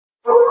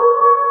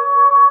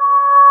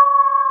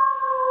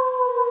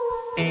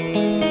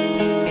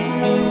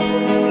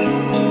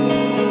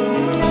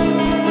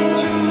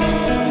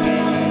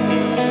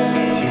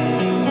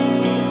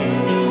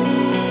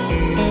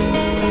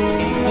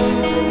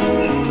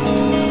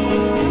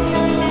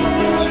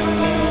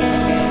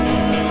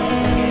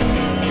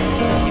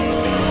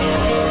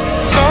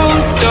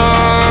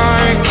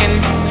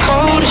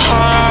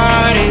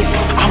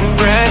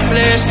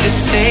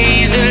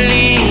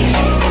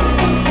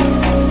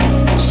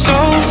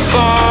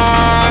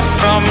far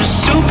from a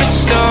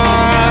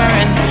superstar,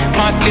 and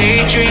my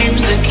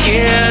daydreams are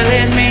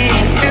killing me.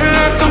 Feel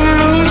like I'm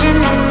losing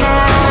my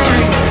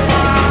mind.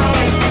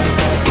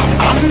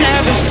 I'm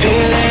never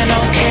feeling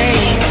okay.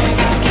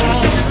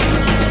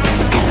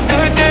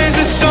 Good days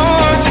are so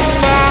hard to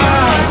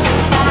find.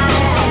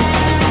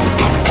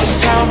 Just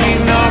help me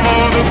numb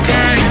all the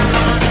pain.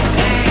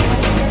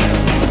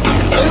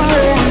 I'm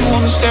only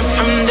one step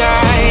from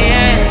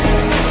dying.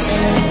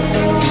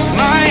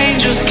 My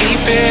angels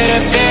keep it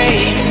at bay.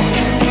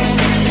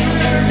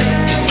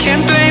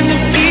 Can't blame the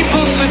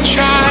people for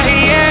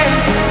trying.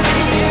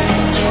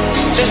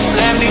 Just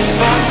let me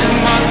fall to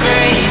my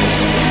grave.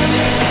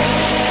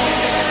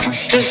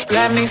 Just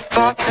let me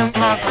fall to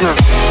my grave.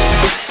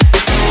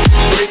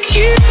 To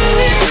kill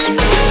it.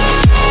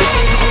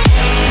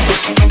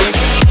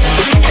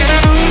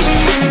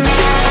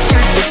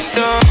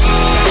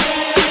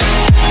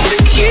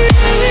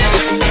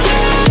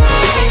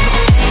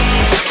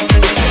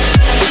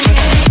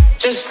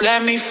 Just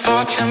let me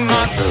fall to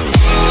my grave.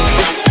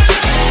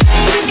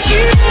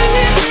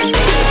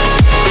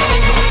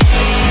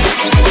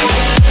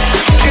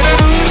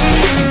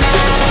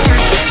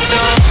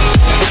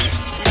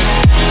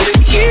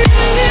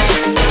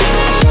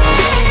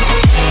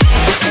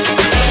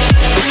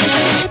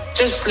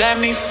 Just let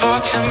me fall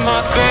to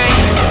my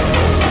grave.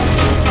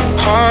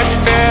 Heart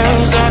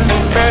fails under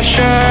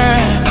pressure.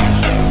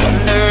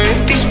 Wonder if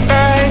these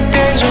bad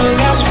days will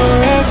last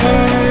forever.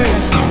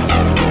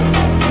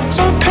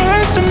 So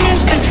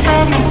pessimistic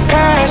from the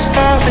past.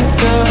 All the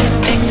good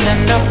things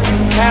end up in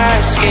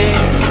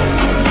caskets.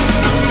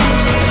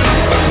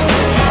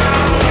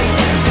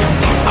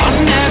 I'm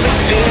never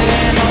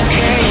feeling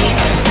okay.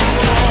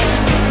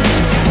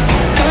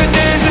 Good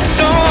days are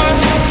so hard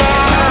to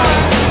find.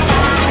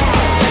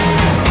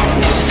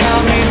 Just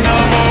help me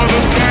numb all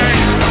the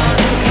pain.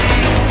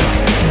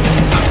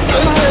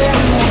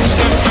 I'm one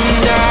step from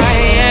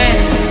dying.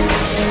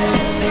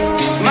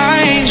 My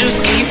angels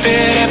keep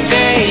it at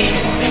bay.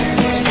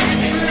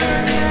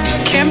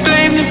 Can't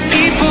blame the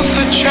people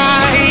for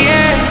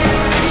trying.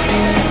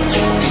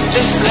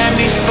 Just let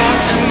me fall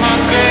to my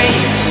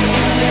grave.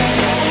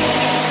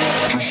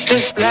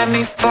 Just let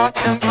me fall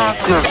to my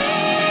grave.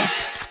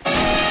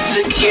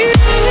 To kill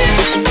it.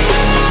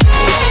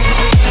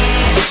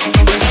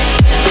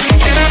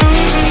 And I'm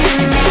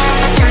losing my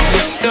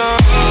star.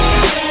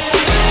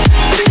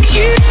 To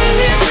kill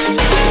it.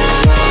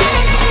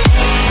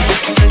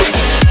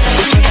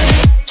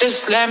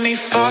 Just let me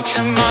fall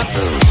to my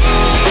grave.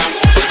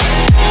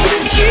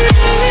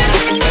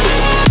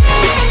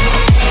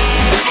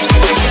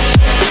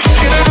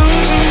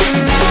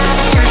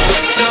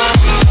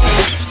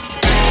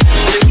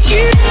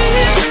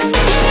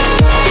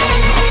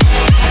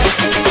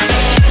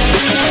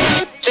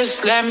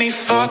 Just let me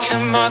fall to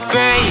my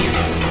grave.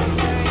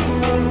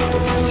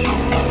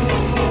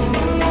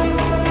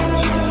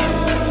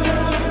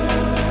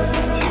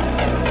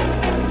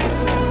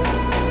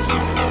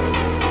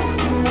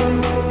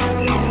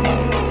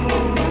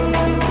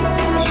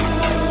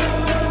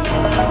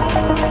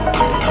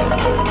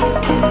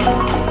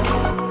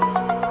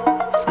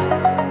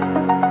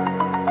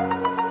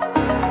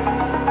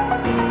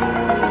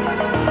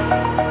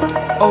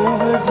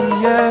 Over the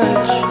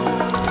edge,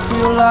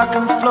 feel like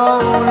I'm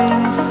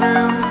floating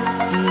through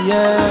the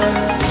air.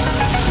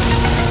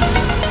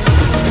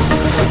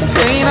 The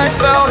pain I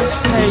felt is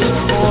paid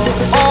for,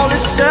 all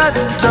is said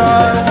and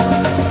done.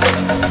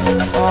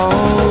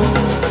 Oh,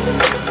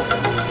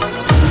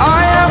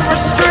 I am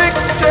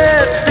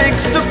restricted,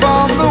 fixed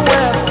upon the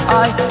web.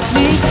 I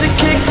need to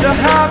kick the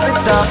habit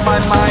that my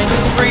mind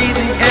is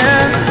breathing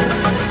in.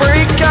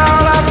 Break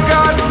out, I've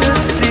got to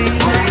see.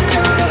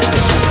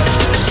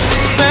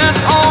 Spent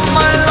all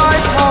my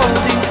life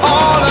holding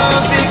all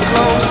of it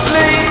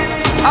closely.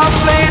 I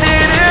played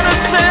it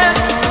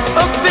innocent,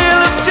 a feel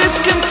of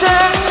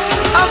discontent.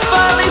 I'm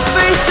finally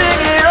facing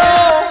it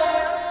all,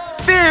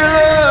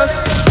 fearless.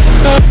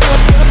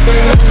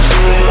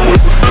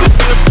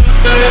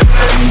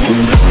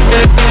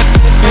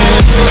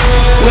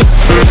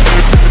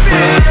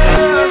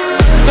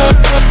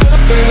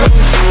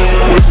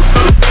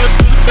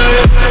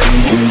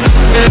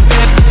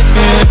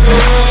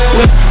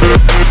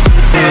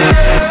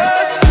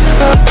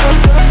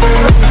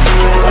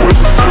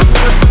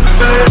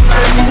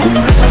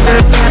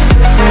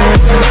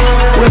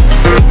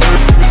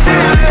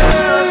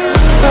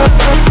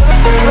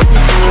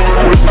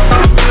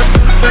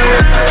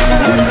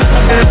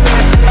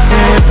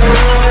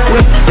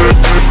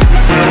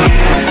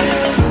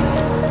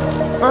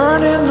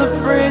 Burning the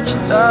bridge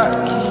that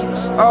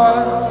keeps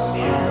us.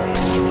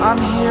 I'm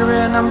here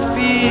and I'm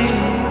feeling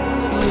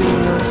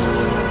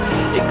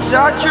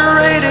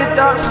exaggerated,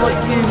 that's what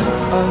you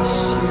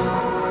assume.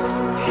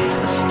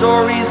 The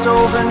story's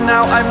over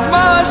now, I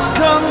must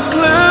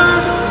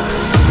conclude.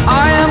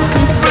 I am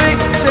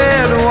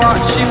conflicted,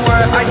 watching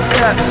where I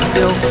step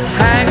still,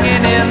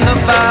 hanging in the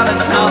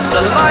balance. Not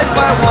the life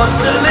I want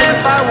to live,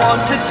 I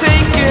want to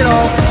take it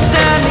all.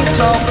 Standing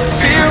tall,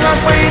 fear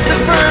outweighed the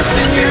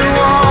person you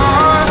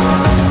are.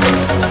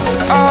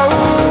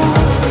 Oh,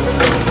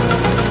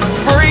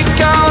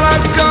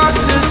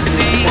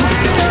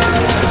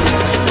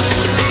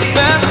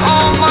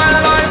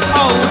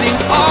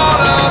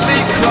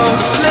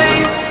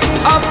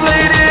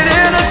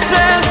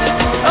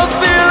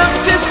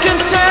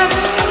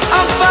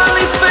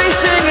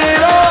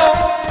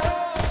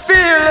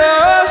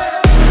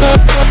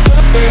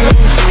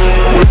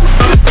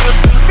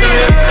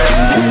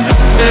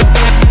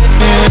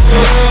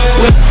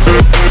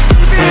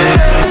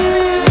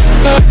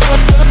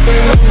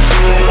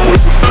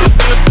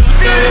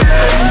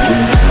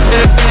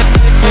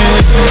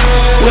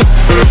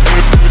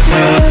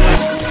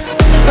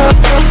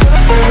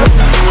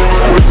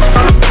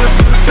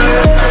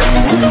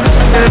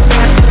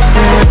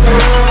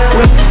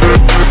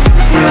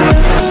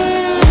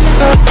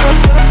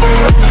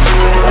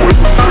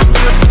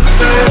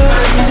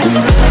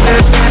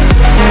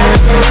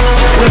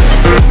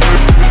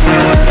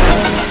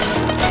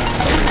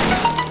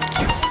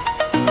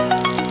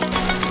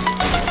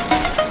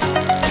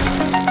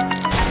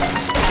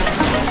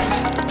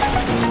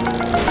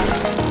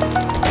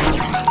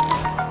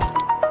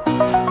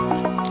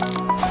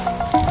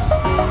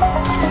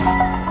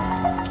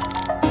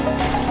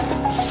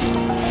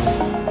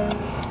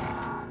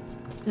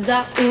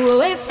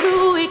 Uwe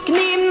fruik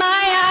ni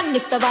maya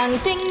nifta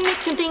banting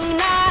nikunting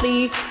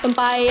nari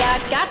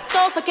Tumpaya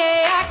katos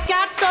ake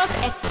akatos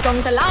ekong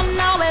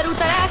talana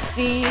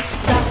werutasi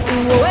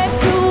Uwe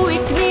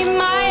fruik ni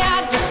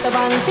maya nifta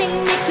banting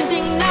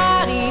nikunting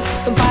nari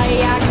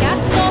Tumpaya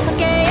katos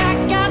ake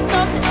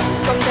akatos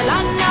ekong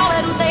talana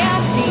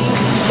werutasi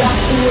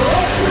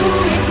Uwe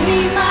fruik ni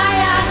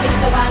maya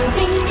nifta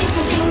banting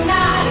nikunting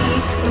nari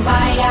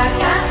Tumpaya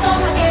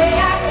katos ake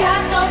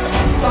akatos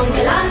ekong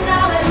talana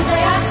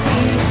werutasi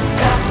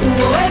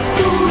Uwe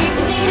fruik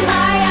ni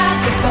maya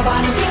nifta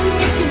banting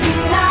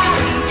nikunting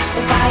nari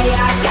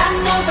Tumpaya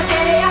katos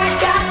ake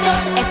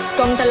akatos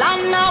ekong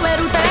talana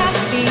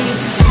werutasi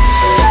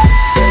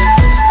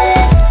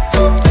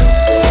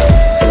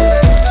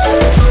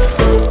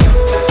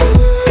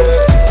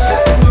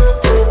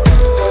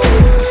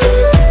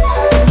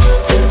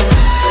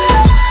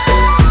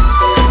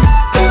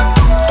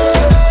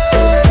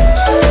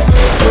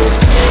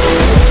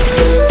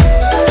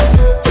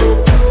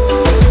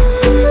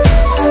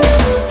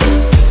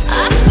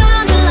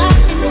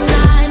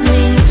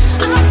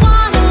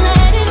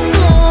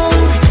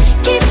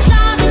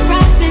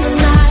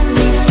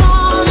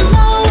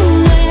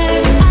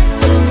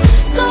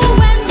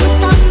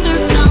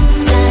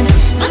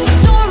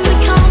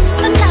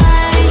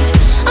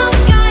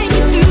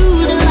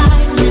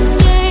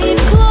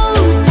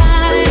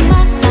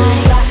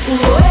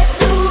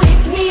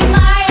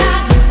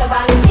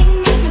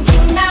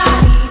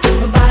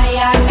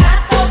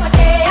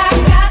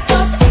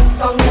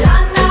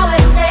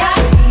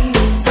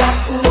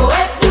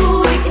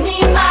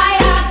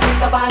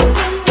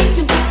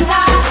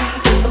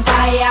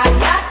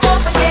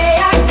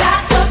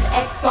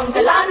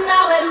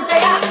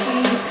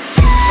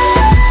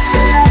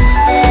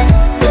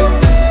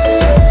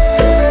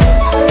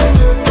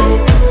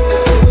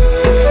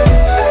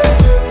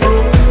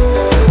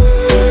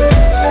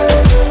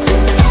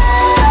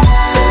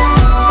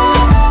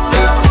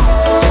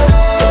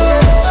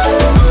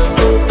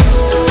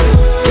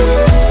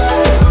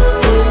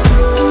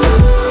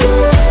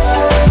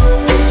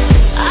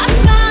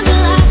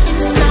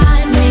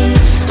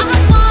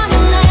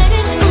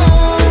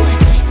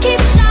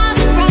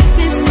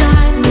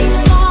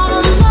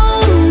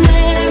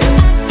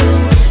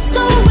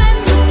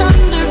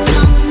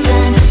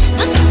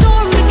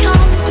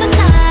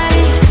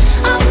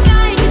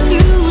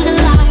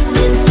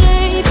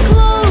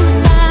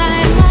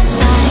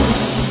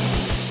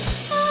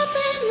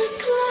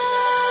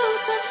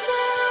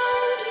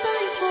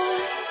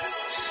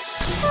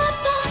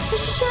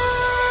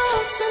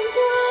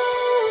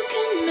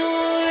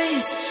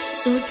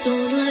So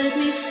don't let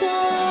me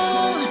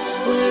fall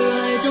where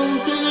I don't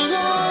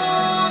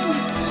belong.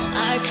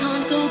 I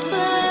can't go back.